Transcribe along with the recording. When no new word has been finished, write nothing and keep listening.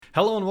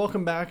Hello and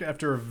welcome back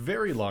after a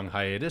very long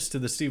hiatus to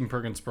the Stephen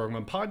Perkins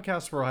Program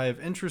podcast, where I have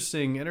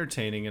interesting,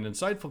 entertaining, and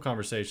insightful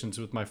conversations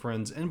with my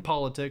friends in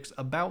politics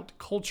about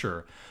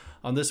culture.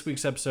 On this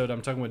week's episode,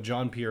 I'm talking with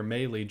John-Pierre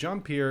Maeli.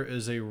 John-Pierre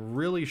is a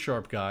really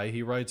sharp guy.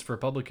 He writes for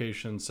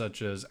publications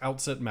such as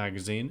Outset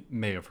Magazine,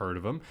 may have heard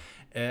of him,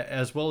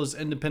 as well as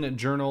Independent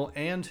Journal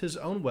and his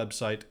own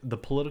website,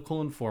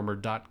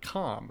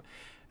 thepoliticalinformer.com.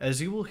 As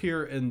you will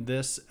hear in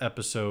this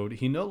episode,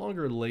 he no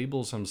longer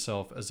labels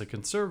himself as a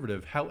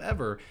conservative.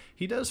 However,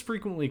 he does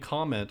frequently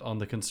comment on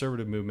the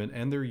conservative movement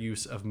and their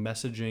use of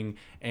messaging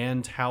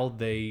and how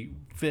they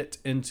fit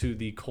into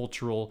the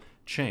cultural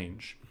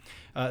change.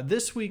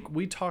 This week,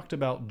 we talked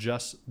about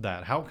just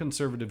that, how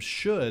conservatives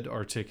should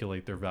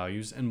articulate their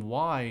values and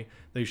why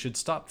they should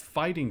stop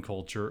fighting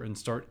culture and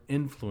start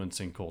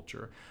influencing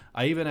culture.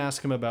 I even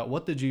asked him about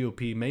what the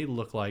GOP may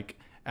look like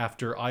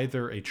after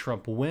either a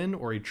Trump win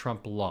or a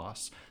Trump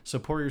loss. So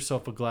pour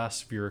yourself a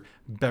glass of your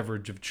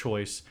beverage of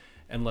choice,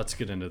 and let's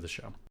get into the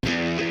show.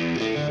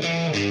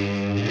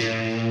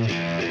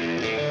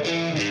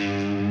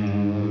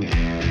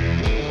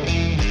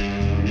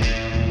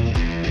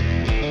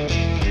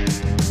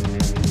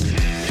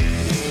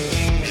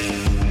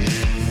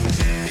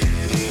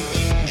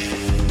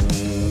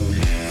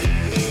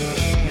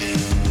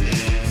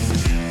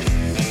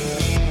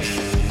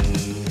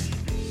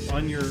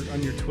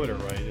 On your Twitter,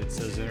 right? It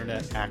says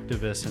internet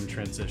activist and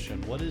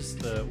transition. What's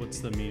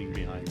the meaning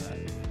behind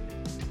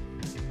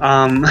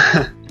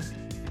that?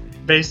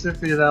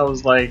 Basically that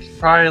was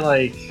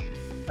probably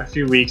a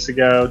few weeks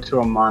ago to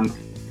a month.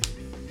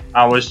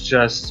 I was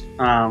just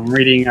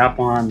reading up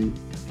on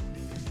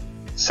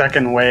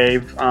second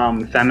wave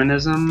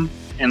feminism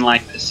in the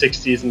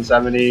 60s and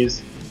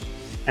 70s.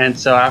 And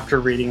so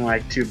after reading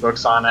 2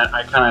 books on it,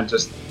 I kind of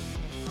just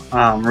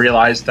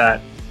realized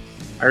that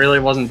I really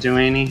wasn't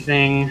doing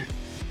anything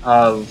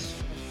of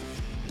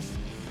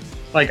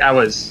I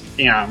was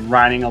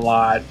writing a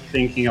lot,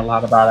 thinking a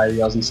lot about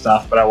ideas and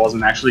stuff, but I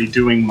wasn't actually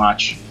doing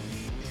much.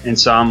 And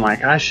so I'm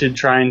I should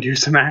try and do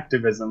some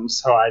activism.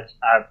 So I've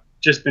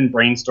just been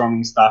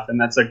brainstorming stuff, and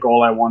that's a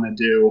goal I want to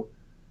do.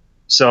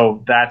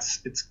 So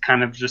it's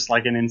kind of just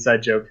an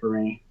inside joke for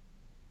me,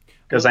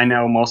 because I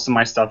know most of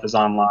my stuff is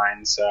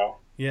online. So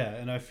yeah,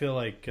 and I feel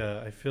like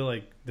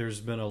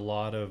there's been a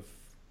lot of,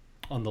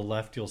 on the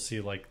left, you'll see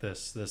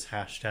this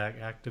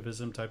hashtag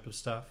activism type of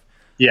stuff.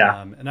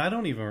 Yeah. And I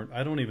don't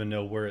even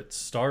know where it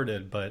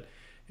started, but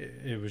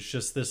it was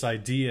just this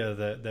idea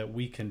that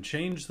we can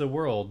change the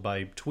world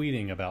by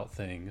tweeting about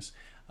things.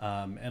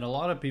 And a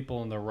lot of people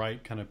on the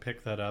right kind of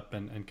picked that up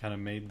and kind of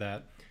made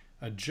that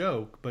a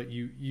joke, but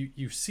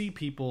you see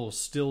people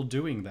still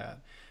doing that.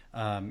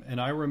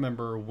 And I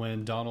remember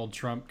when Donald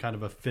Trump kind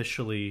of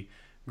officially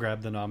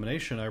grabbed the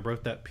nomination, I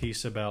wrote that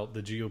piece about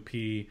the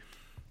GOP,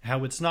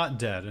 how it's not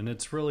dead, and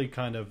it's really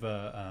kind of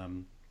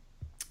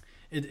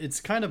it's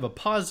kind of a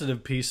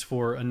positive piece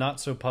for a not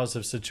so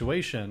positive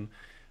situation.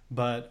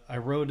 But I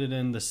wrote it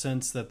in the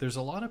sense that there's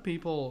a lot of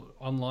people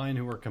online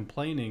who are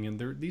complaining, and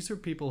these are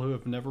people who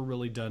have never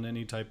really done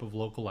any type of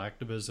local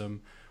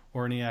activism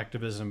or any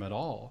activism at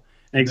all.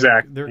 And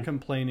exactly, they're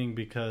complaining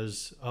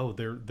because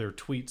their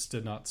tweets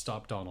did not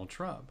stop Donald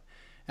Trump.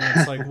 And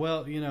it's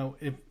well,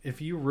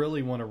 if you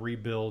really want to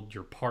rebuild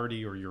your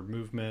party or your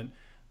movement,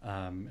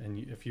 and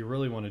if you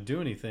really want to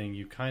do anything,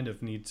 you kind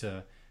of need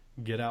to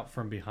get out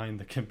from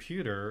behind the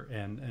computer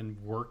and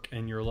work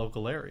in your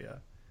local area.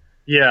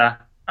 Yeah,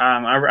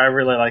 I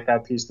really like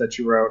that piece that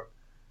you wrote.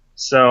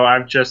 So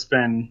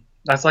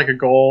that's a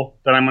goal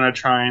that I'm going to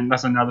try, and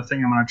that's another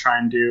thing I'm going to try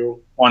and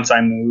do once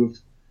I move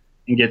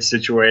and get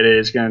situated,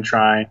 is going to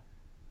try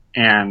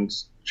and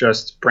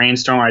just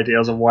brainstorm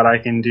ideas of what I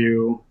can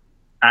do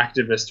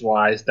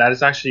activist-wise that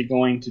is actually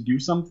going to do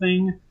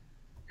something.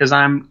 Because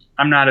I'm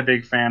not a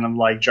big fan of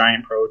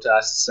giant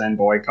protests and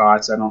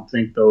boycotts. I don't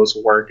think those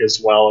work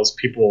as well as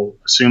people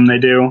assume they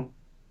do.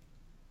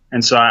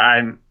 And so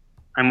I'm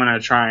going to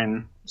try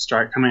and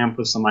start coming up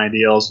with some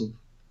ideas of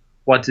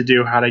what to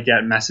do, how to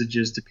get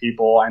messages to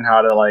people, and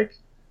how to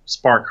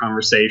spark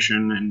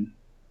conversation and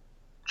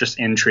just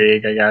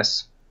intrigue, I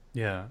guess.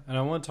 Yeah, and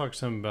I want to talk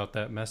some about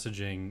that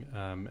messaging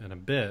in a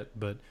bit,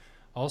 but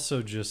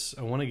also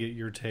I want to get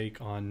your take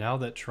on, now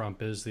that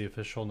Trump is the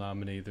official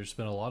nominee, there's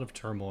been a lot of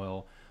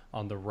turmoil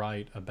on the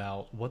right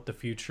about what the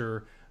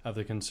future of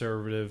the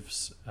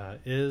conservatives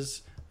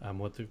is,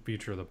 what the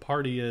future of the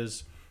party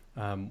is.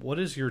 What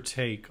is your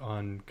take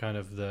on kind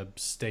of the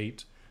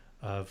state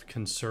of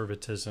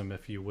conservatism,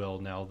 if you will,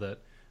 now that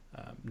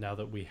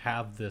we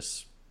have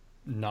this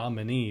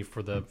nominee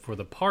for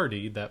the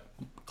party that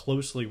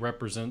closely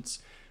represents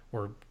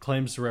or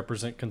claims to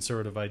represent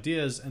conservative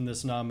ideas, and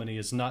this nominee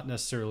is not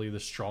necessarily the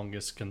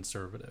strongest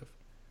conservative?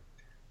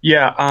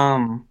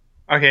 Yeah.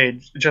 Okay,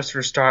 just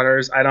for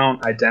starters, I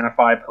don't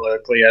identify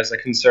politically as a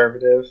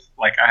conservative.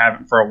 I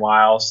haven't for a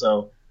while,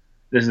 so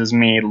this is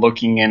me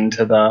looking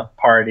into the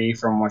party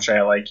from which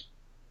I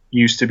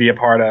used to be a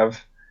part of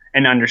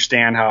and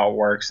understand how it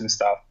works and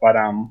stuff. But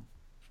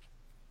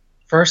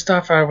first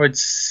off, I would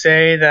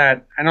say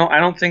that I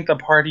don't think the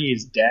party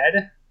is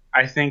dead.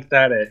 I think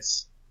that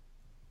it's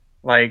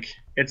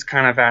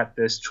kind of at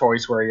this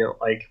choice where you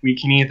like we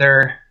can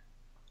either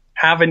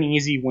have an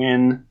easy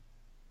win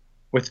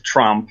with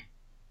Trump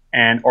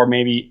and or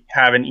maybe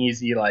have an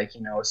easy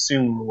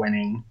assume we're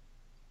winning,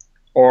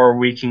 or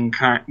we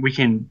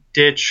can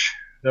ditch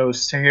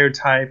those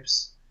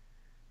stereotypes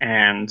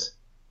and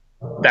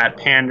that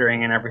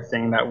pandering and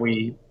everything that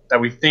we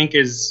think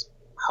is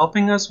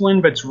helping us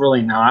win, but it's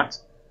really not.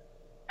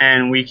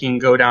 And we can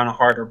go down a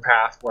harder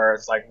path where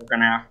it's like we're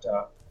gonna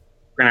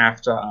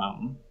have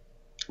to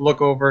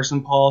look over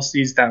some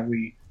policies that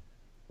we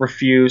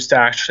refuse to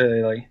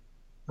actually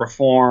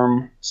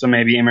reform. So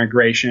maybe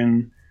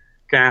immigration,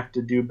 gonna have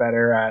to do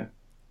better at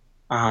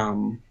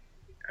um,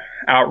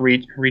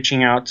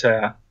 reaching out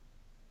to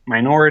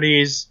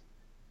minorities.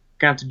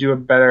 Gonna have to do a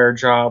better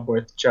job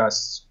with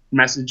just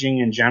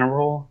messaging in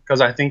general,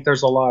 because I think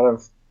there's a lot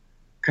of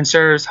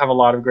conservatives have a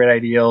lot of great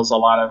ideals, a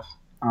lot of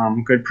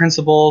good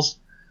principles,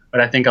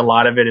 but I think a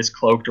lot of it is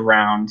cloaked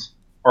around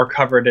or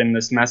covered in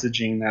this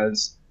messaging that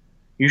is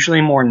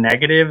usually more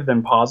negative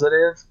than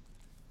positive,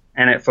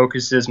 and it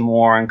focuses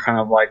more on kind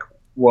of like,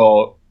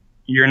 well,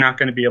 you're not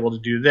going to be able to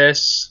do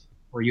this,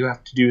 or you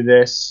have to do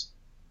this,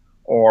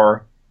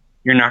 or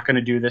you're not going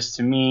to do this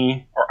to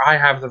me, or I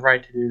have the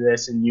right to do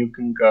this, and you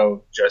can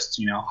go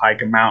just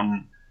hike a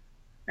mountain.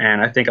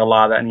 And I think a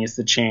lot of that needs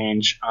to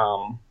change.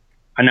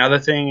 Another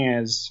thing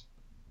is,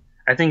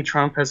 I think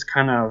Trump has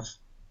kind of.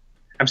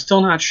 I'm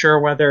still not sure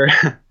whether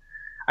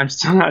I'm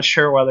still not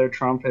sure whether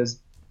Trump has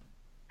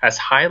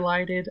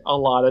highlighted a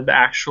lot of the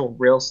actual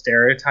real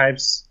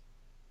stereotypes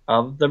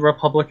of the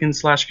Republican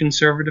 /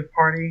 conservative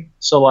party.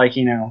 So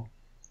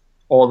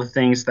all the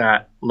things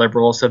that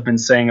liberals have been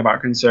saying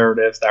about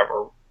conservatives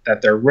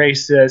that they're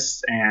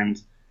racists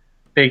and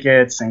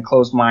bigots and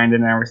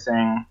closed-minded and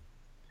everything.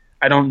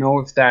 I don't know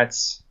if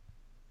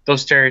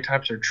those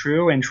stereotypes are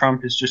true and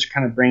Trump is just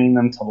kind of bringing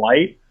them to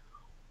light,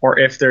 or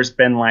if there's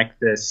been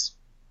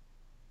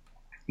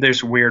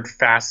this weird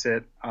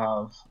facet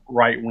of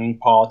right-wing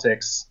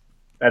politics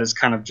that has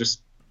kind of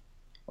just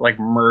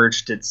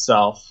merged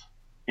itself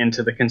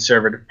into the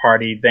conservative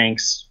party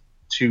thanks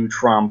to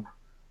Trump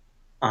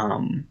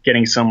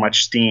getting so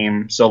much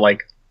steam. So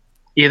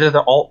either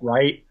the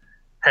alt-right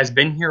has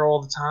been here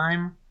all the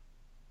time,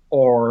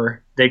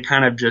 or they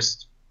kind of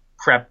just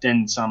crept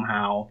in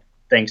somehow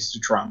thanks to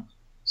Trump.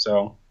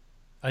 So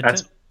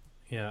that's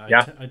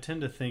I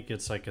tend to think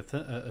it's like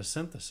a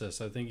synthesis.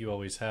 I think you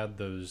always had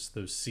those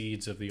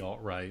seeds of the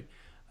alt-right,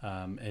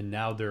 and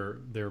now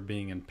they're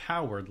being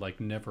empowered like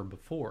never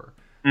before.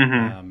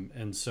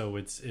 And so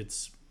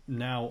it's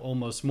now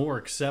almost more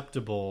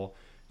acceptable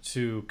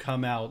to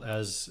come out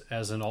as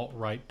an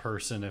alt-right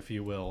person, if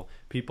you will.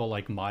 People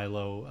like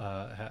Milo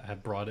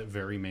have brought it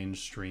very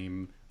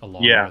mainstream,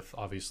 along with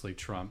obviously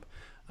Trump.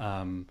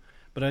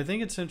 But I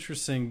think it's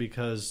interesting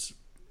because,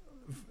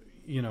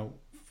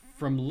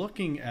 from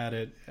looking at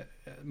it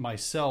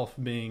myself,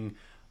 being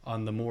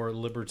on the more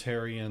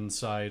libertarian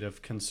side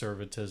of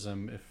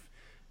conservatism,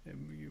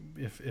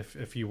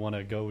 if you want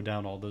to go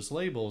down all those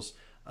labels,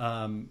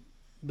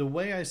 the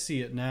way I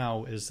see it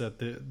now is that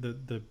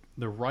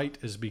the right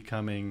is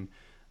becoming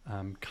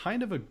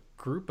kind of a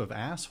group of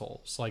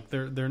assholes. Like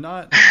they're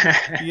not,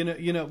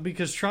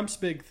 because Trump's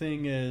big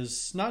thing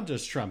is not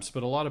just Trump's,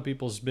 but a lot of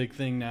people's big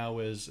thing now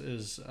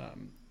is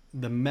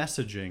the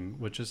messaging,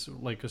 which is,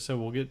 like I said,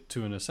 we'll get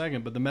to in a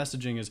second, but the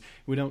messaging is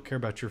we don't care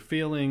about your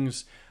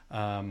feelings.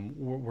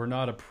 We're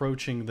not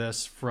approaching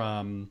this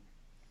from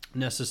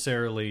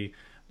necessarily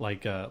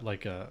like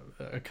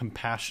a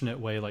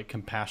compassionate way, like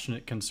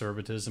compassionate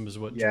conservatism is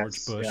what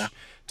George Bush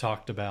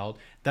talked about.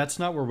 That's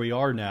not where we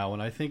are now.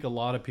 And I think a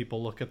lot of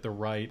people look at the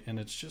right and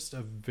it's just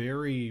a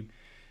very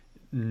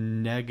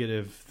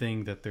negative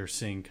thing that they're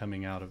seeing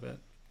coming out of it.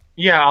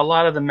 Yeah, a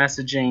lot of the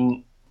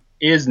messaging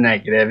is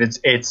negative.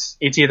 It's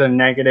either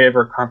negative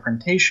or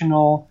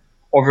confrontational,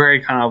 or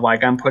very kind of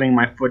like, I'm putting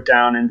my foot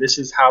down and this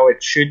is how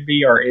it should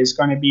be or is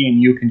going to be,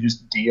 and you can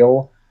just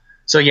deal.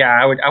 So yeah,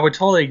 I would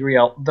totally agree.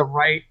 The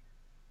right,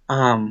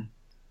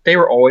 they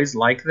were always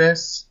like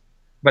this,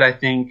 but I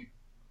think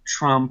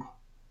Trump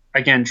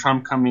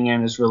coming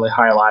in has really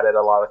highlighted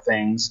a lot of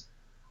things.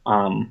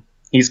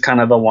 He's kind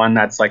of the one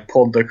that's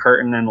pulled the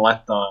curtain and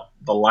let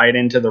the light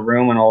into the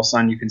room, and all of a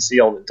sudden you can see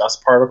all the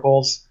dust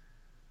particles.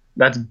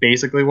 That's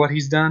basically what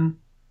he's done.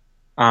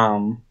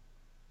 And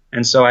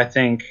so I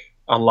think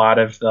a lot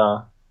of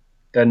the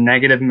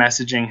negative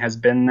messaging has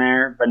been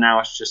there, but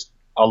now it's just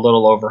a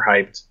little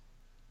overhyped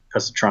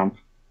because of Trump.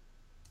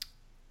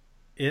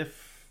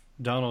 If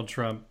Donald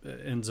Trump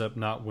ends up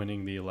not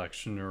winning the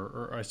election,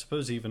 or I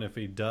suppose even if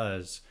he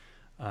does,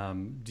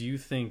 do you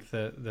think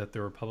that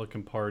the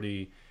Republican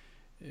Party,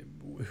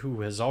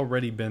 who has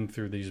already been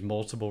through these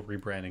multiple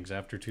rebrandings,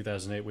 after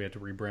 2008 we had to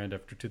rebrand,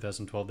 after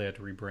 2012 they had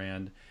to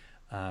rebrand,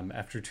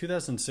 after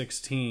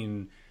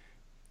 2016,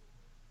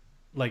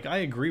 I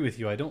agree with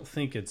you, I don't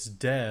think it's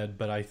dead,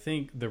 but I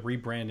think the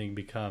rebranding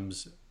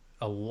becomes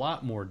a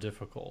lot more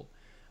difficult.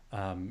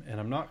 And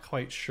I'm not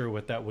quite sure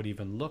what that would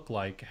even look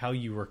like, how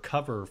you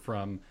recover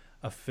from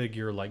a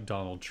figure like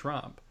Donald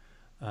Trump.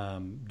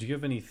 Do you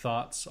have any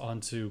thoughts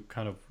onto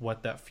kind of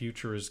what that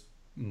future is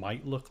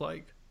might look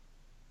like?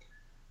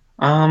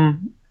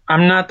 I'm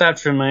not that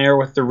familiar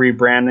with the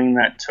rebranding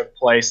that took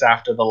place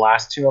after the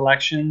last two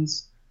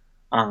elections.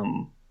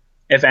 Um,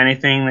 if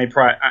anything,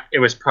 it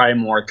was probably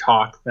more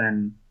talk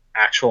than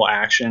actual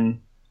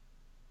action.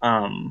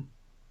 Um,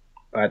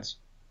 but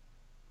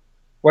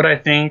what I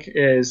think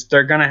is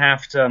they're going to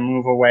have to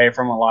move away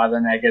from a lot of the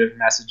negative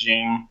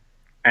messaging,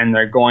 and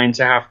they're going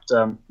to have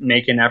to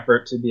make an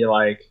effort to be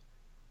like,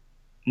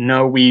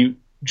 no, we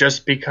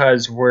just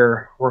because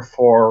we're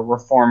for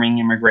reforming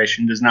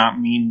immigration does not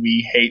mean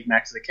we hate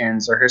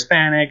Mexicans or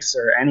Hispanics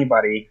or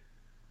anybody.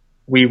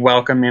 We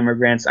welcome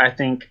immigrants. I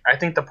think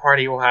the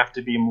party will have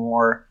to be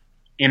more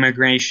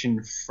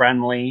immigration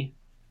friendly,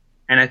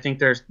 and I think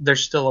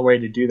there's still a way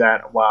to do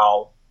that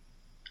while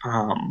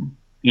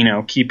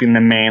keeping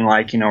the main,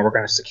 like, we're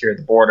going to secure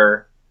the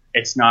border.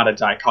 It's not a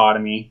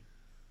dichotomy.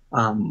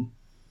 Um,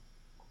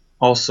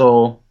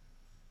 Also,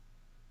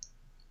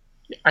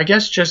 I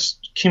guess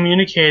just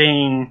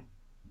communicating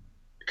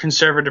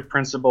conservative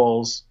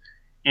principles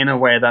in a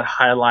way that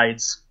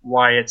highlights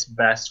why it's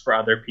best for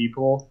other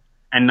people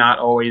and not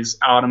always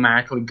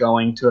automatically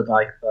going to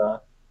like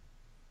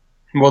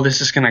well,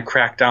 this is going to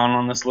crack down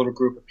on this little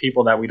group of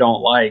people that we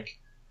don't like.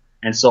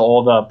 And so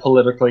all the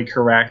politically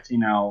correct,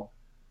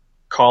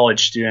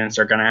 college students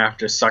are going to have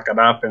to suck it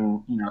up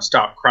and,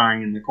 stop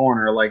crying in the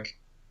corner. Like,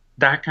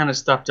 that kind of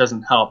stuff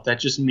doesn't help. That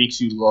just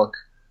makes you look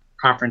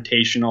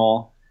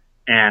confrontational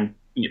and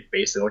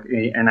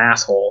basically an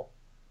asshole.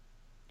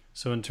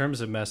 So, in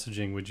terms of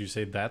messaging, would you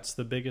say that's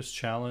the biggest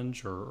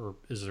challenge, or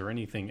is there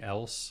anything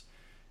else,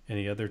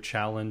 any other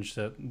challenge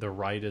that the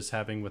right is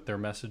having with their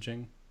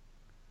messaging?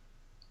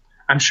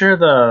 I'm sure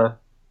the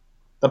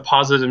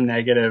positive,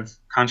 negative,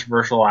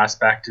 controversial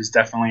aspect is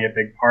definitely a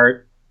big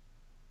part.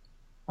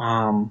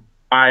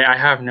 I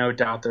have no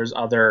doubt there's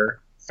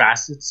other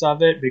facets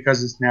of it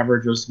because it's never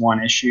just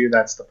one issue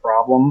that's the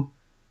problem.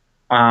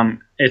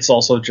 It's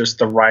also just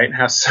the right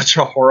has such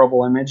a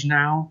horrible image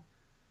now,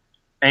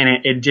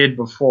 and it did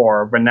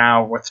before, but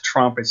now with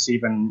Trump, it's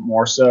even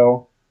more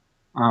so.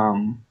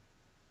 Because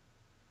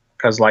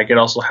like it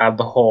also had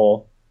the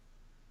whole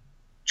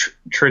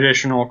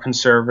traditional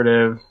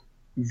conservative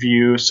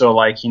view. So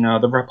like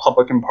the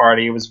Republican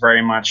Party was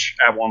very much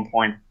at one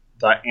point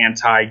the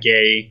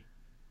anti-gay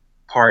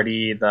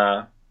party.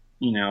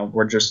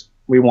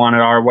 We want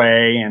it our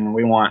way and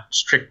we want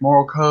strict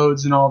moral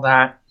codes and all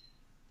that.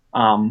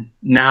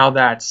 Now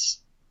that's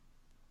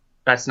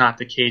not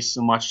the case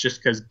so much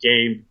just because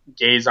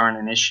gays aren't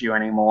an issue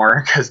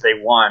anymore because they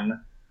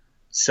won.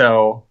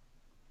 So,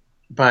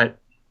 but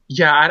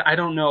yeah, I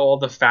don't know all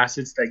the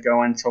facets that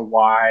go into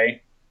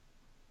why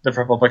the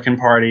Republican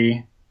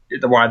Party,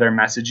 why their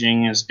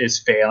messaging is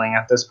failing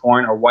at this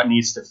point or what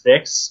needs to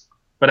fix.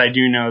 But I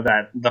do know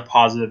that the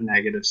positive,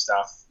 negative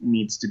stuff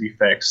needs to be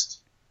fixed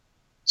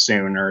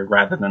sooner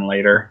rather than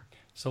later.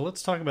 So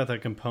let's talk about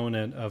that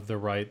component of the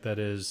right that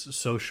is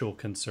social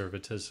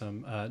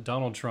conservatism.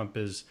 Donald Trump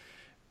is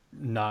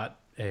not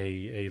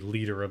a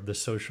leader of the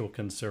social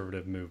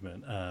conservative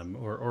movement,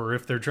 or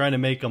if they're trying to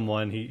make him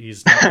one,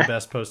 he's not the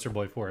best poster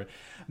boy for it.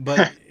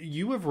 But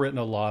you have written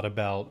a lot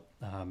about,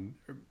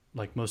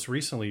 like most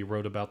recently, you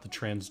wrote about the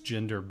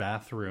transgender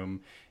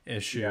bathroom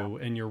issue,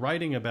 Yeah. and you're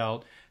writing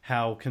about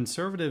how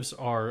conservatives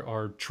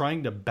are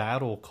trying to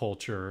battle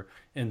culture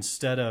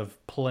instead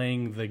of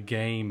playing the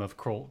game of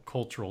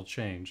cultural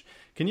change.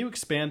 Can you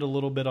expand a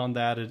little bit on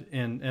that?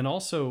 And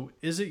also,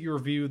 is it your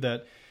view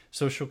that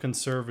social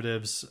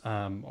conservatives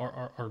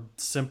are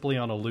simply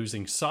on a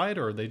losing side,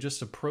 or are they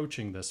just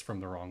approaching this from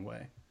the wrong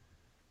way?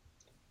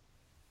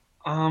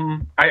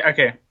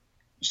 Okay.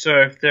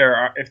 So if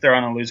they're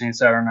on a losing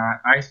side or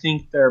not, I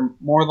think they're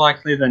more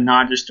likely than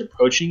not just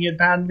approaching it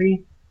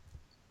badly.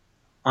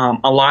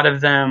 A lot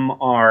of them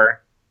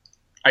are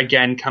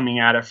again coming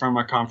at it from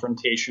a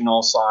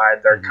confrontational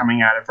side. They're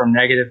coming at it from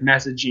negative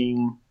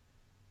messaging.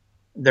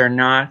 They're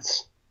not.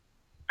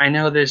 I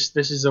know this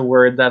is a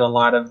word that a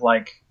lot of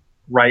like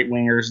right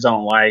wingers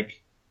don't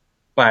like,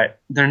 but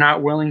they're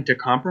not willing to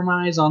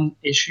compromise on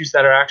issues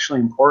that are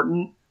actually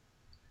important.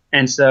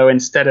 And so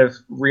instead of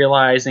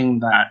realizing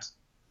that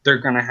they're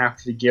going to have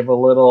to give a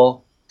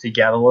little to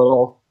get a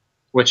little,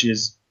 which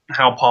is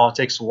how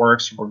politics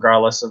works,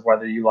 regardless of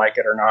whether you like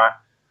it or not,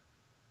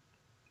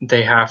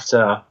 they have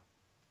to,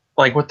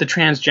 like with the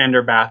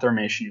transgender bathroom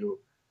issue,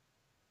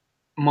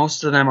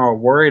 most of them are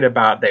worried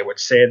about, they would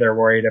say they're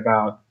worried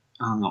about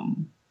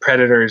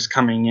predators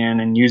coming in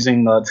and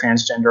using the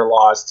transgender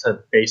laws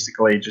to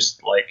basically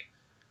just like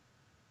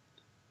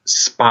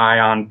spy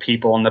on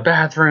people in the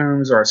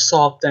bathrooms or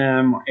assault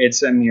them.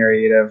 It's a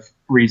myriad of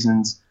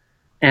reasons.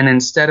 And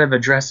instead of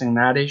addressing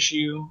that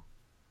issue,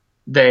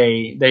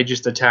 they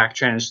just attack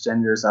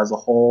transgenders as a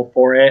whole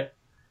for it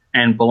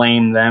and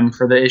blame them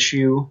for the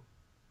issue.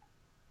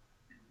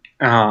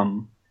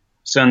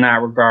 So in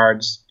that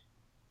regards,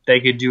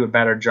 they could do a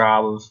better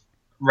job of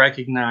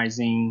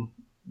recognizing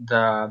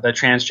the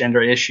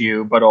transgender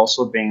issue, but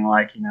also being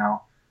like,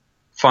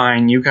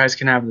 fine, you guys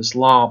can have this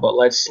law, but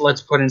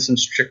let's put in some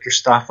stricter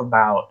stuff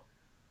about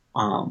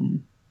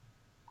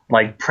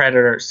like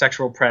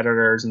sexual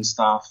predators and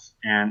stuff,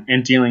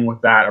 and dealing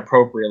with that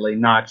appropriately,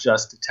 not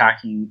just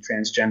attacking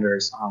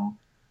transgenders.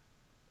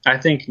 I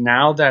think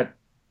now that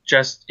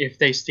just if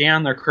they stay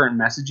on their current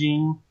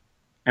messaging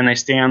and they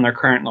stay on their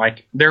current,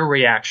 like, they're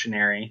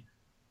reactionary,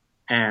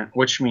 and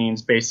which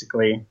means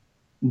basically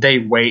they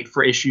wait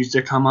for issues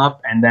to come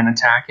up and then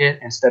attack it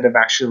instead of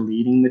actually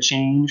leading the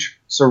change.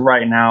 So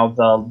right now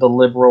the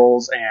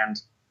liberals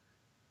and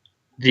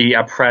the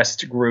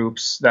oppressed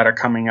groups that are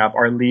coming up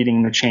are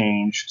leading the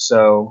change.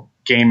 So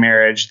gay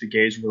marriage, the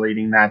gays were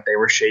leading that. They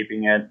were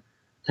shaping it.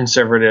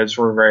 Conservatives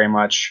were very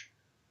much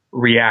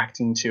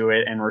reacting to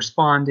it and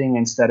responding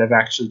instead of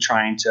actually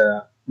trying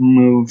to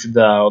move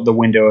the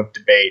window of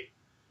debate.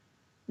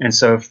 And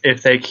so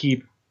if they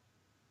keep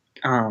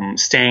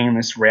staying in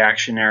this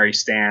reactionary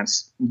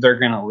stance, they're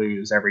going to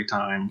lose every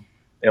time.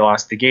 They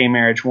lost the gay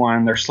marriage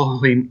one. They're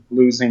slowly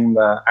losing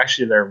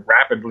they're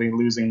rapidly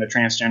losing the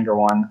transgender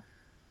one,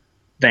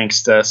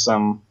 thanks to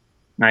some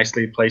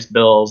nicely placed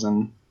bills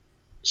in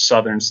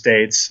southern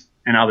states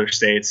and other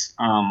states.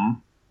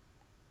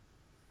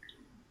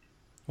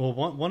 Well,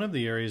 one of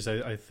the areas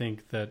I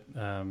think that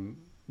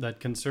that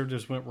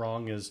conservatives went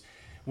wrong is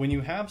when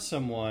you have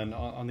someone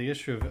on the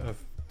issue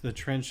of the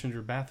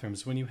transgender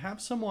bathrooms, when you have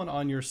someone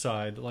on your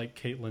side like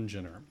Caitlyn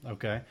Jenner,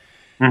 okay?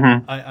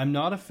 Mm-hmm. I'm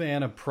not a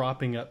fan of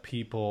propping up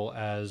people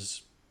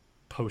as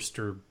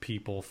poster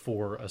people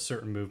for a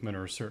certain movement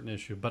or a certain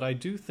issue. But I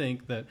do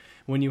think that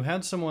when you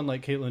had someone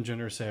like Caitlyn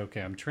Jenner say,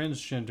 okay, I'm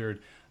transgendered,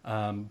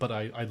 but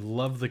I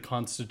love the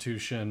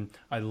Constitution,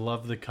 I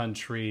love the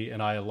country,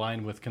 and I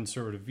align with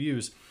conservative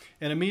views.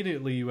 And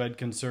immediately you had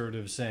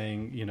conservatives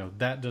saying,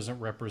 that doesn't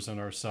represent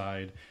our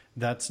side.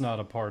 That's not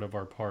a part of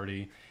our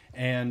party.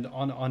 And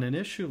on an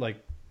issue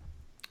like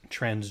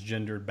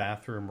transgendered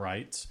bathroom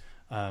rights,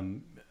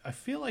 I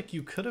feel like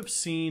you could have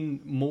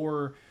seen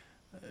more...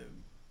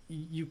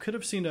 you could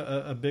have seen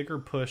a bigger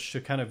push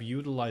to kind of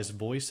utilize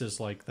voices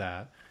like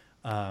that,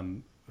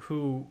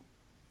 who,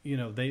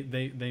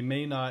 they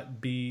may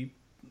not be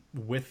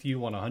with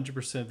you on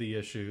 100% of the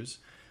issues,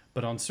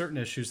 but on certain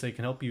issues they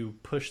can help you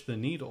push the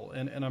needle.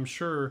 And I'm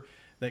sure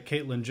that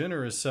Caitlyn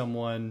Jenner is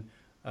someone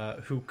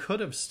who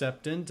could have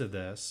stepped into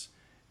this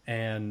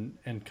and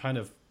kind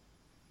of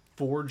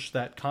forged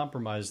that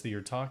compromise that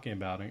you're talking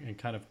about, and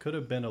kind of could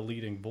have been a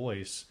leading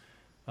voice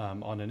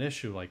on an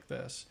issue like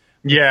this.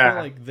 Yeah. I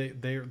feel like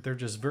they're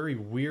just very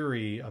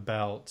weary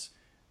about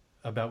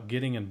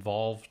getting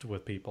involved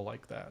with people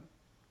like that.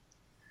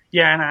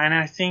 Yeah, and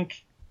I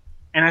think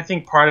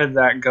part of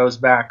that goes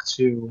back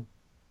to,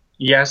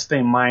 yes,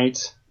 they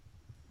might.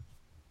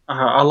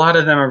 A lot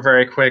of them are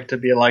very quick to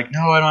be like,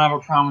 no, I don't have a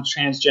problem with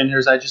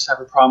transgenders. I just have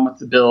a problem with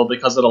the bill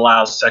because it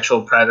allows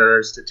sexual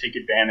predators to take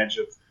advantage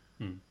of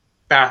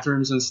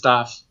bathrooms and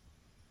stuff.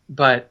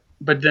 But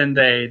then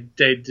they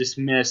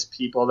dismiss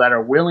people that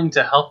are willing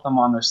to help them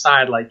on their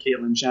side, like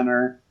Caitlyn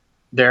Jenner.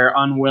 They're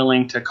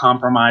unwilling to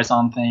compromise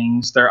on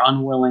things. They're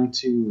unwilling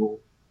to,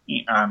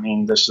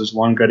 this is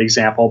one good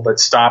example, but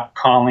stop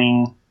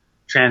calling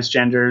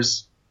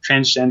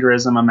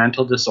transgenderism a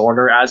mental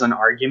disorder as an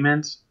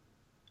argument.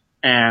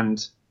 And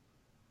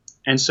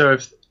so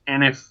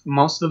if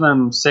most of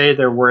them say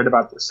they're worried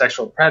about the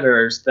sexual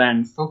predators,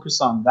 then focus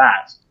on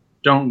that.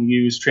 Don't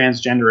use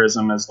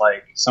transgenderism as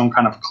like some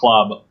kind of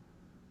club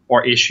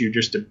or issue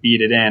just to beat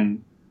it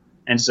in.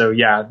 And so,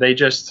 yeah, they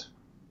just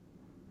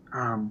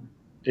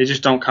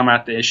don't come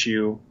at the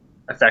issue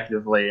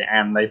effectively,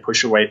 and they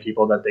push away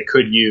people that they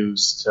could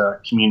use to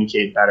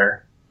communicate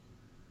better.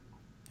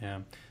 Yeah.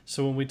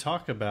 So when we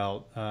talk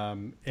about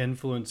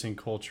influencing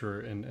culture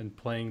and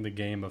playing the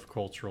game of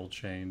cultural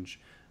change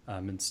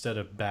instead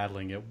of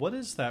battling it, what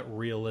does that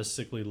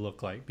realistically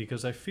look like?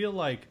 Because I feel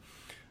like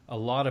a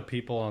lot of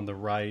people on the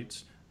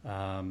right,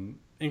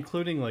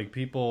 including like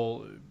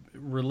people,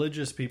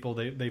 religious people,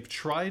 they've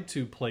tried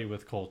to play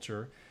with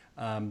culture.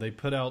 They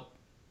put out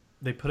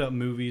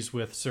movies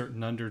with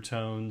certain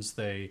undertones.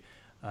 They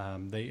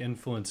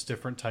influence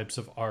different types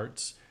of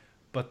arts,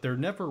 but they're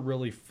never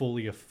really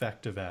fully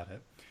effective at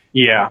it.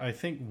 Yeah. I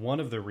think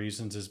one of the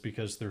reasons is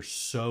because there's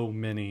so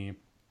many,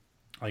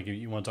 like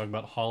you want to talk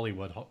about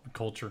Hollywood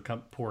culture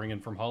pouring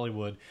in from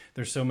Hollywood.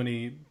 There's so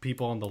many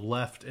people on the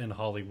left in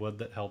Hollywood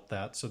that help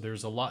that. So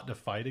there's a lot to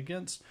fight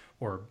against,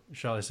 or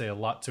shall I say a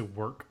lot to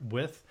work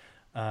with.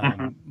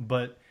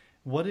 But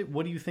what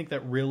do you think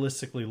that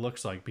realistically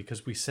looks like?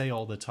 Because we say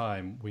all the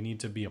time, we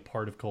need to be a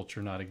part of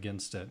culture, not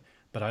against it.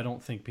 But I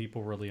don't think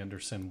people really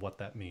understand what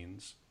that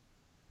means.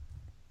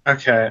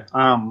 Okay.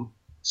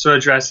 So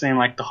addressing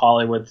like the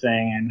Hollywood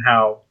thing and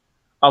how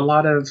a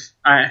lot of,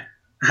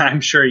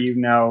 I'm sure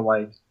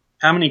like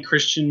how many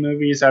Christian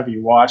movies have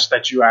you watched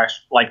that you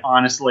actually like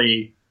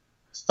honestly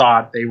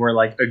thought they were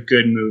like a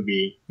good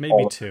movie?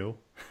 Maybe two.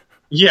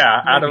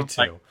 Yeah, Maybe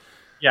two.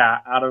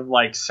 Out of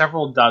like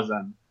several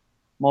dozen.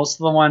 Most of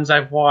the ones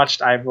I've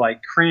watched, I've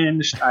like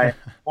cringed. I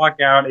walk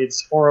out,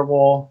 it's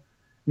horrible,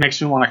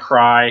 makes me want to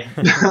cry.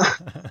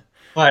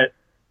 But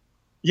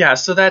yeah,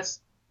 so that's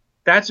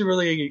that's a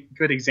really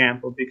good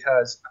example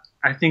because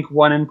I think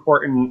one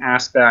important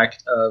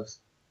aspect of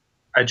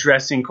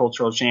addressing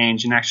cultural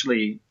change and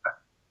actually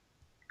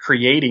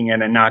creating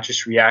it and not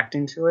just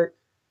reacting to it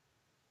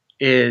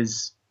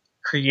is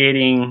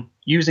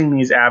using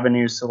these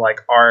avenues to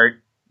like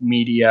art,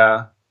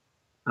 media,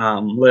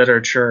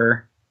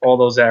 literature, all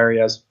those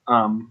areas,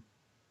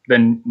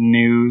 the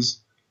news,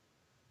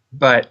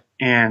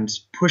 and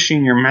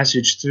pushing your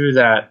message through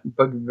that,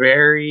 but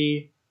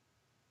very,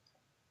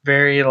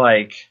 very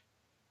like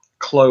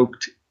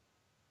cloaked,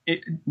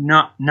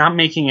 not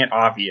making it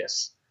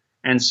obvious.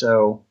 And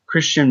so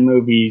Christian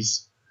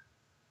movies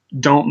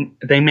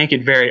they make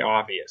it very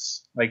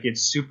obvious. Like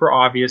it's super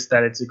obvious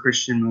that it's a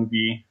Christian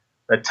movie.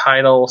 The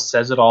title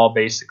says it all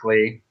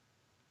basically,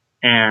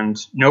 and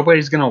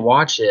nobody's going to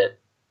watch it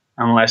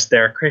unless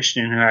they're a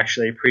Christian who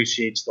actually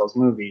appreciates those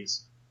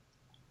movies.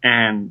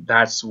 And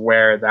that's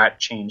where that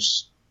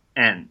change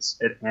ends.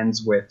 It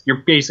ends with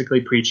you're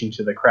basically preaching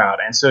to the crowd.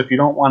 And so if you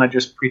don't want to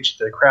just preach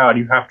to the crowd,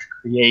 you have to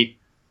create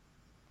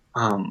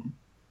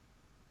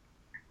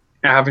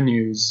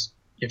avenues.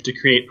 You have to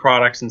create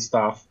products and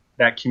stuff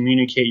that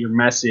communicate your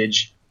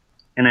message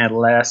in a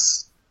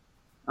less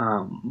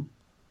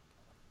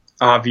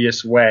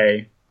obvious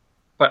way.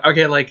 But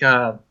okay, like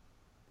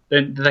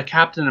the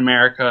Captain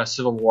America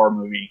Civil War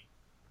movie,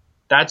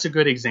 that's a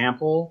good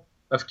example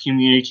of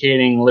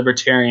communicating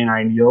libertarian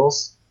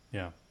ideals.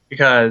 Yeah.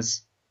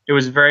 Because it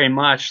was very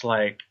much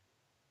like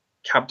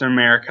Captain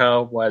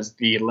America was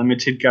the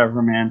limited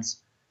government.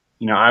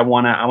 You know, I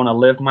wanna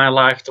live my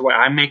life the way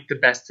I make the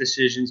best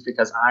decisions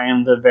because I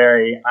am the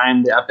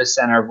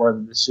epicenter of where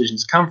the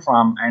decisions come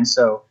from, and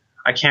so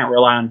I can't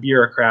rely on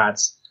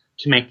bureaucrats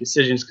to make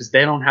decisions because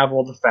they don't have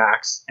all the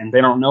facts and they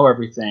don't know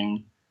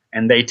everything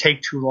and they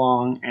take too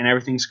long and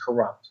everything's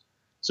corrupt.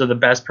 So the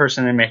best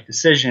person to make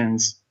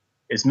decisions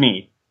is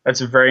me.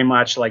 That's a very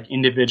much like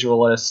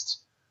individualist,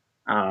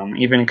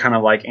 even kind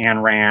of like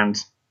Ayn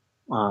Rand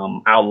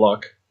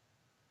outlook.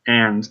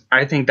 And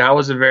I think that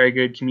was a very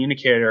good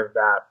communicator of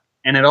that.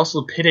 And it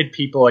also pitted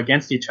people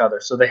against each other,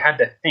 so they had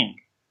to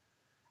think.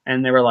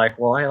 And they were like,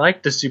 well, I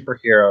like the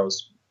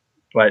superheroes,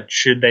 but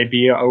should they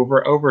be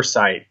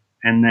oversight?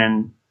 And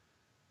then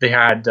they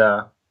had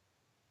to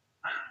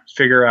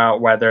figure out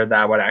whether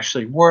that would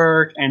actually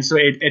work. And so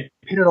it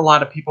pitted a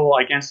lot of people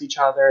against each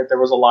other. There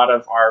was a lot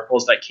of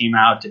articles that came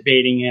out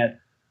debating it.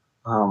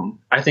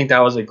 I think that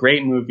was a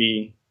great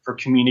movie for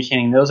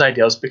communicating those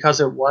ideals because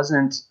it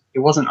wasn't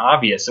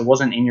obvious. It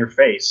wasn't in your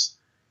face.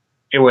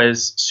 It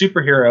was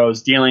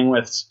superheroes dealing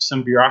with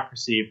some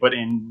bureaucracy, but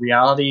in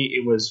reality,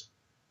 it was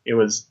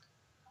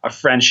a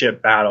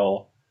friendship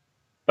battle,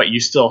 but you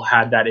still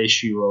had that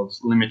issue of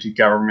limited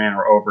government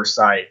or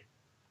oversight.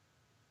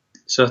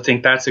 So I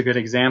think that's a good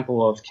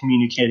example of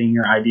communicating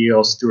your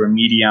ideals through a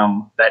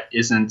medium that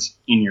isn't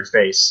in your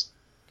face.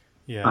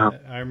 Yeah,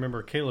 I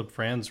remember Caleb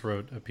Franz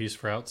wrote a piece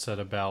for Outset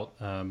about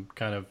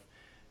kind of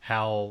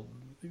how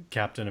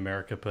Captain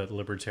America put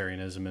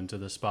libertarianism into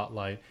the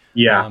spotlight.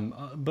 Yeah.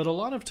 But a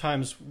lot of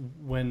times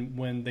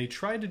when they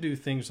try to do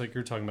things like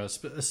you're talking about,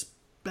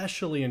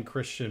 especially in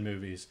Christian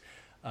movies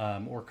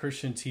or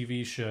Christian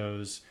TV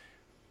shows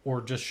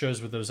or just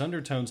shows with those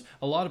undertones,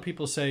 a lot of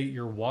people say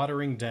you're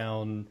watering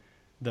down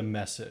the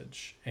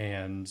message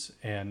and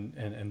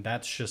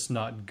that's just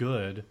not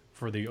good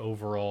for the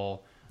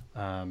overall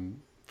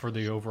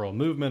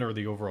movement or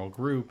the overall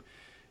group.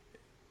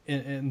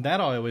 And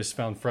that I always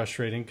found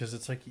frustrating because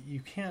it's like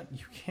you can't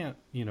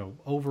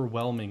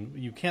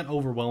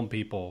overwhelm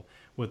people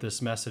with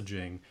this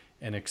messaging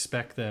and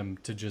expect them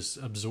to just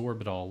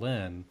absorb it all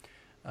in.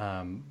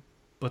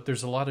 But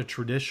there's a lot of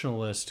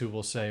traditionalists who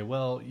will say,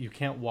 well, you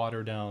can't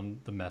water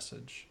down the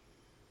message.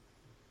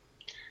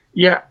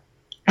 Yeah.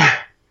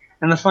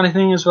 And the funny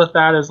thing is with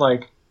that is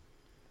like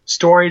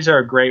stories are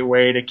a great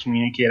way to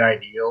communicate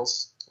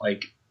ideals.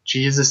 Like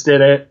Jesus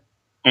did it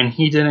and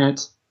he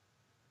didn't.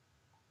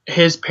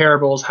 His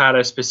parables had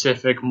a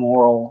specific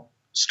moral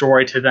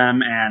story to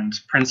them and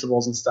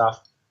principles and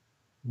stuff,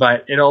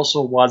 but it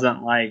also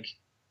wasn't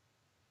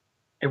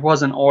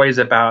always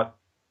about,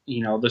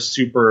 the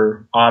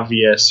super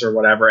obvious or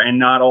whatever. And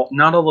not all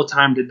the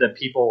time did the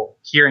people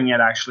hearing it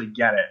actually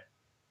get it.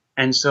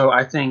 And so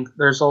I think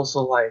there's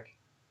also like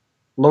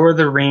Lord of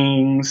the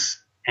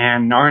Rings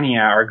and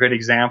Narnia are good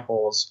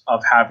examples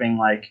of having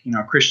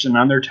Christian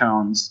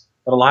undertones,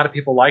 but a lot of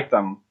people like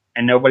them.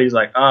 And nobody's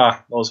like,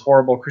 those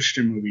horrible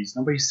Christian movies.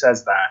 Nobody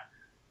says that.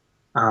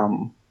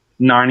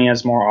 Narnia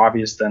is more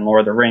obvious than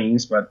Lord of the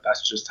Rings, but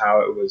that's just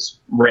how it was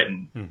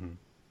written. Mm-hmm.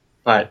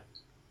 But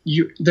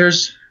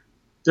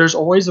there's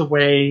always a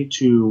way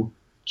to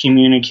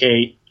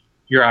communicate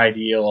your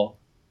ideal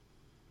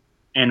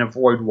and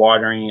avoid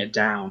watering it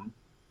down.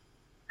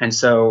 And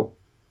so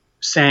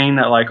saying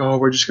that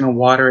we're just going to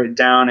water it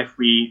down if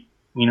we,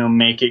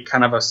 make it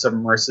kind of a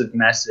submersive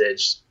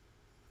message,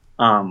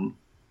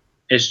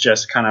 is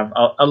just kind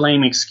of a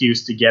lame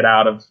excuse to get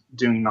out of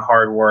doing the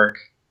hard work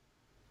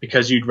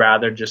because you'd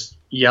rather just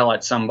yell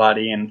at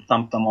somebody and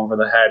thump them over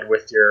the head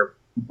with your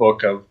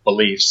book of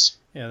beliefs.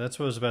 Yeah, that's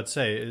what I was about to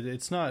say.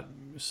 It's not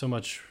so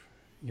much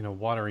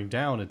watering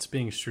down. It's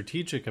being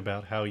strategic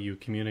about how you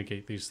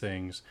communicate these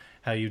things,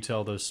 how you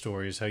tell those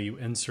stories, how you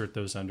insert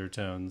those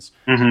undertones.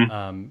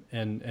 Mm-hmm.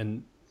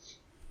 And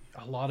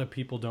a lot of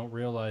people don't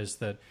realize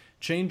that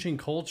changing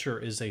culture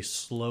is a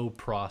slow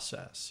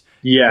process.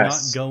 You're not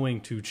Yes.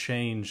 going to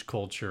change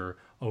culture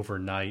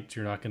overnight.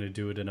 You're not going to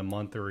do it in a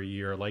month or a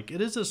year. Like,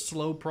 it is a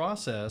slow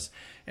process.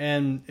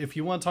 And if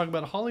you want to talk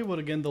about Hollywood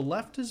again, the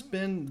left has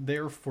been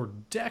there for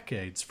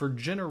decades, for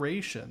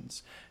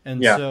generations.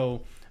 And Yeah.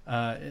 so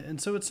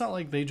it's not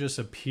like they just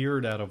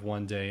appeared out of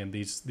one day and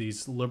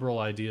these liberal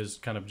ideas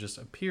kind of just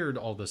appeared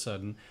all of a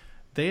sudden.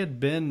 They had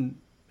been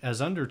as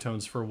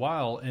undertones for a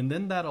while, and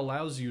then that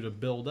allows you to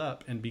build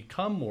up and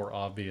become more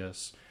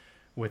obvious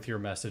with your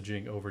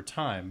messaging over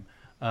time.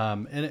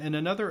 And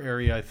another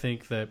area I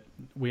think that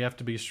we have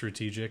to be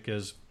strategic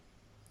is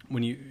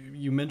when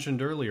you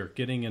mentioned earlier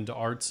getting into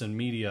arts and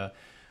media.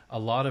 A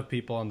lot of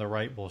people on the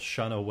right will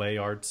shun away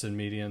arts and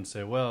media and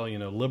say, well,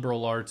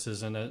 liberal arts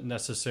isn't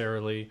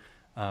necessarily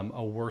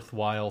a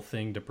worthwhile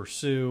thing to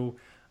pursue.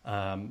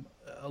 A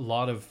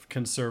lot of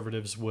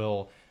conservatives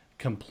will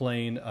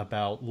complain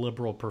about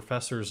liberal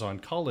professors on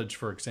college,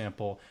 for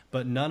example,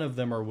 but none of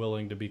them are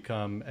willing to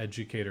become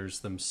educators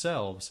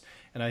themselves.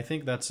 And I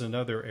think that's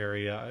another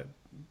area,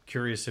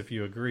 curious if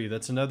you agree,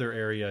 that's another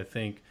area I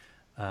think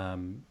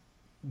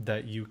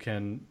that you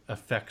can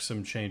affect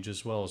some change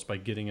as well, is by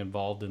getting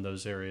involved in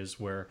those areas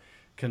where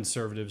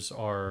conservatives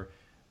are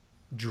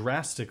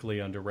drastically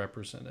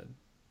underrepresented.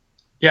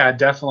 Yeah,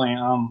 definitely.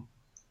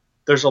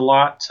 There's a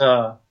lot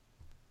to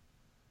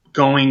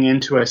going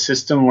into a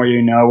system where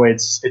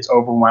it's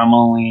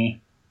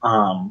overwhelmingly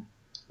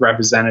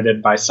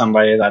represented by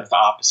somebody that's the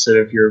opposite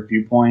of your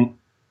viewpoint.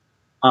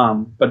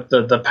 But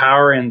the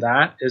power in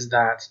that is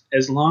that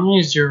as long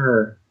as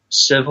you're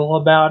civil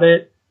about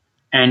it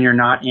and you're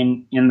not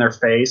in their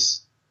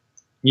face,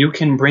 you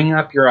can bring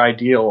up your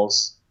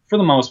ideals. For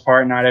the most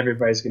part, not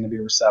everybody's going to be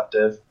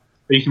receptive,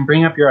 but you can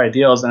bring up your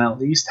ideals and at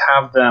least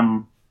have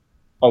them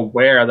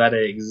aware that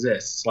it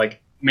exists.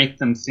 Like, make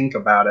them think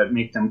about it,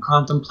 make them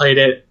contemplate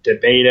it,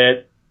 debate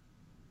it.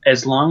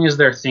 As long as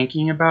they're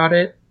thinking about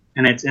it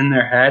and it's in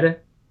their head,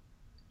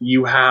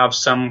 you have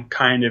some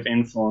kind of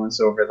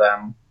influence over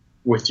them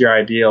with your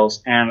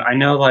ideals. And I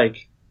know,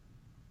 like,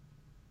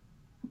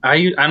 I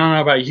don't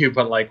know about you,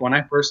 but like when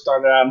I first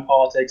started out in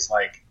politics,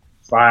 like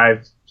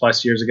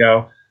 5+ years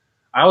ago,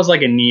 I was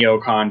like a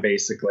neocon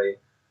basically.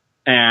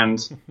 And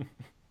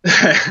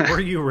were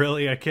you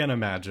really? I can't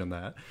imagine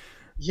that.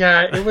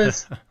 Yeah, it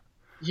was.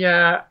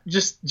 Yeah,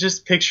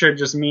 just picture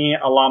just me,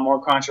 a lot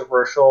more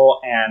controversial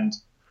and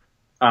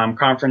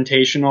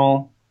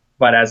confrontational,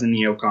 but as a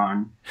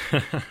neocon.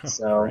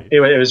 So right.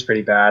 it was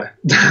pretty bad.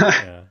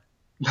 Yeah.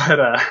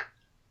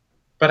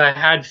 But I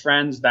had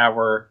friends that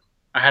were.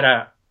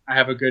 I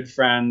have a good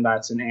friend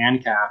that's an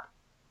ANCAP,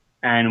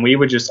 and we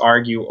would just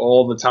argue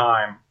all the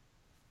time,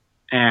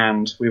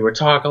 and we would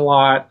talk a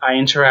lot. I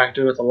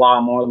interacted with a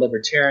lot more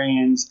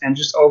libertarians, and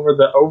just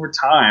over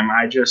time,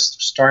 I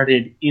just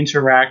started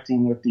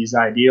interacting with these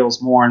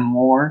ideals more and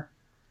more,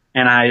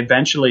 and I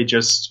eventually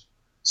just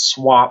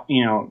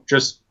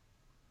just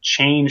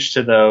changed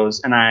to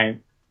those, and I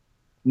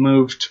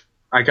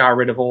got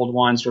rid of old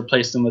ones,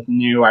 replaced them with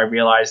new. I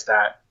realized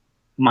that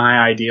my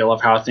ideal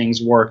of how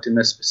things worked in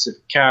this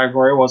specific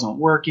category wasn't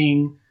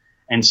working,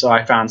 and so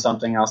I found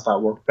something else that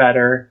worked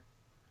better.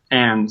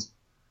 And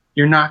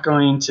you're not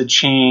going to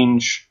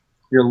change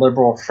your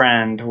liberal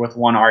friend with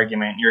one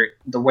argument.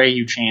 The way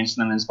you change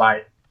them is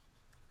by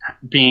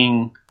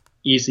being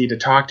easy to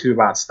talk to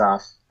about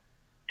stuff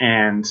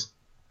and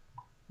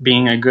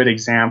being a good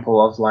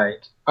example of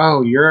like,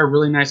 oh, you're a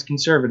really nice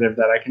conservative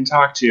that I can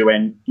talk to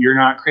and you're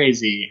not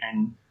crazy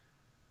and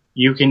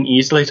you can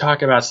easily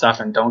talk about stuff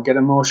and don't get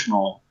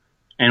emotional.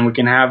 And we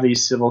can have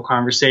these civil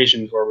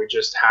conversations where we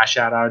just hash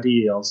out our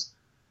deals.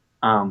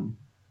 And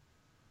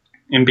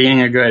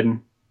being a good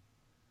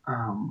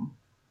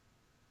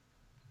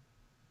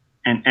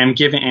and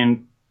giving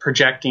and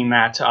projecting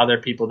that to other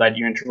people that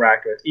you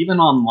interact with, even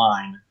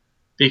online,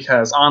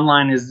 because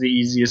online is the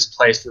easiest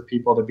place for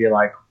people to be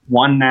like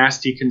one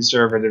nasty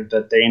conservative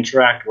that they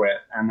interact with,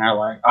 and they're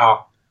like,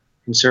 oh,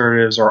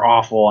 conservatives are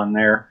awful and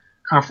they're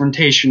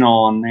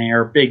confrontational and they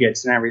are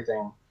bigots and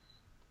everything.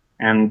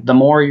 And the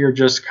more you're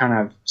just kind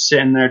of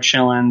sitting there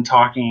chilling,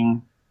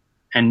 talking,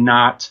 and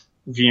not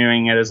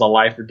viewing it as a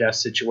life or death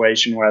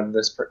situation,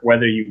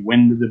 whether you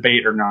win the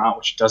debate or not,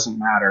 which doesn't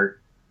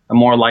matter, the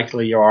more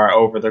likely you are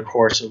over the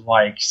course of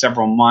like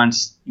several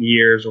months,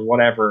 years, or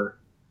whatever,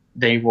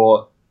 they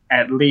will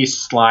at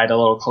least slide a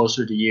little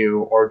closer to you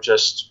or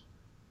just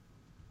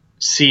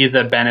see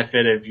the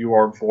benefit of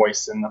your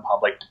voice in the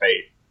public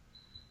debate.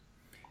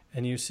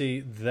 And you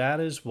see,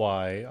 that is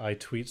why I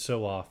tweet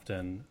so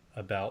often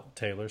about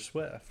Taylor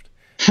Swift.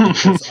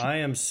 Because I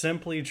am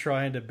simply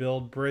trying to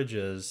build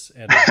bridges,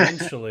 and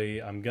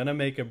eventually I'm going to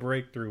make a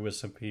breakthrough with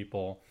some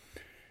people,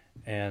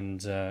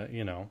 and,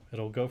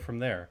 it'll go from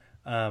there.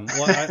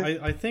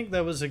 I think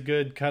that was a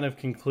good kind of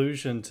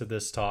conclusion to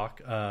this talk.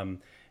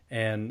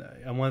 And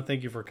I want to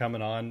thank you for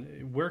coming on.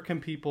 Where can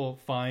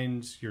people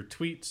find your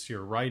tweets,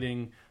 your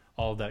writing,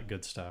 all that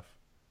good stuff?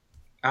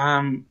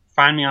 Find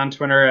me on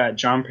Twitter at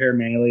John-Pierre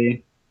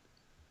Maeli.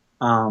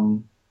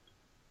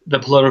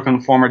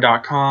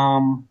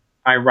 thepoliticalinformer.com.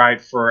 I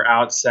write for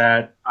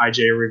Outset,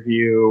 IJ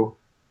Review,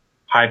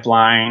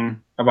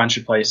 Pipeline, a bunch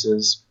of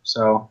places.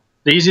 So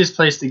the easiest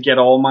place to get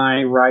all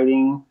my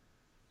writing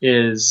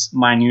is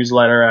my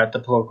newsletter at The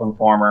Political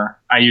Informer.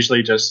 I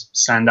usually just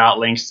send out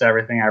links to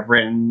everything I've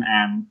written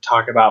and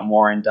talk about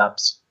more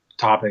in-depth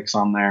topics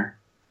on there.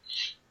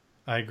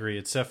 I agree.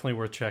 It's definitely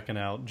worth checking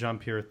out.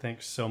 John-Pierre,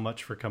 thanks so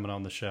much for coming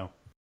on the show.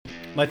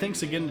 My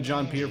thanks again to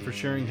John-Pierre for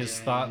sharing his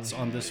thoughts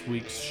on this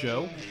week's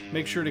show.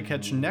 Make sure to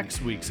catch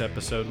next week's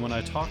episode when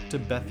I talk to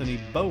Bethany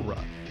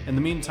Bowra. In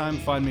the meantime,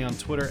 find me on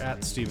Twitter at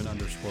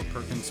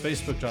Stephen_Perkins,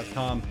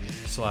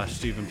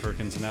 Facebook.com/Stephen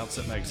Perkins, and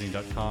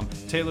OutsetMagazine.com.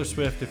 Taylor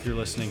Swift, if you're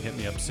listening, hit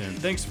me up soon.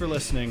 Thanks for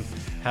listening.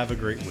 Have a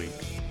great week.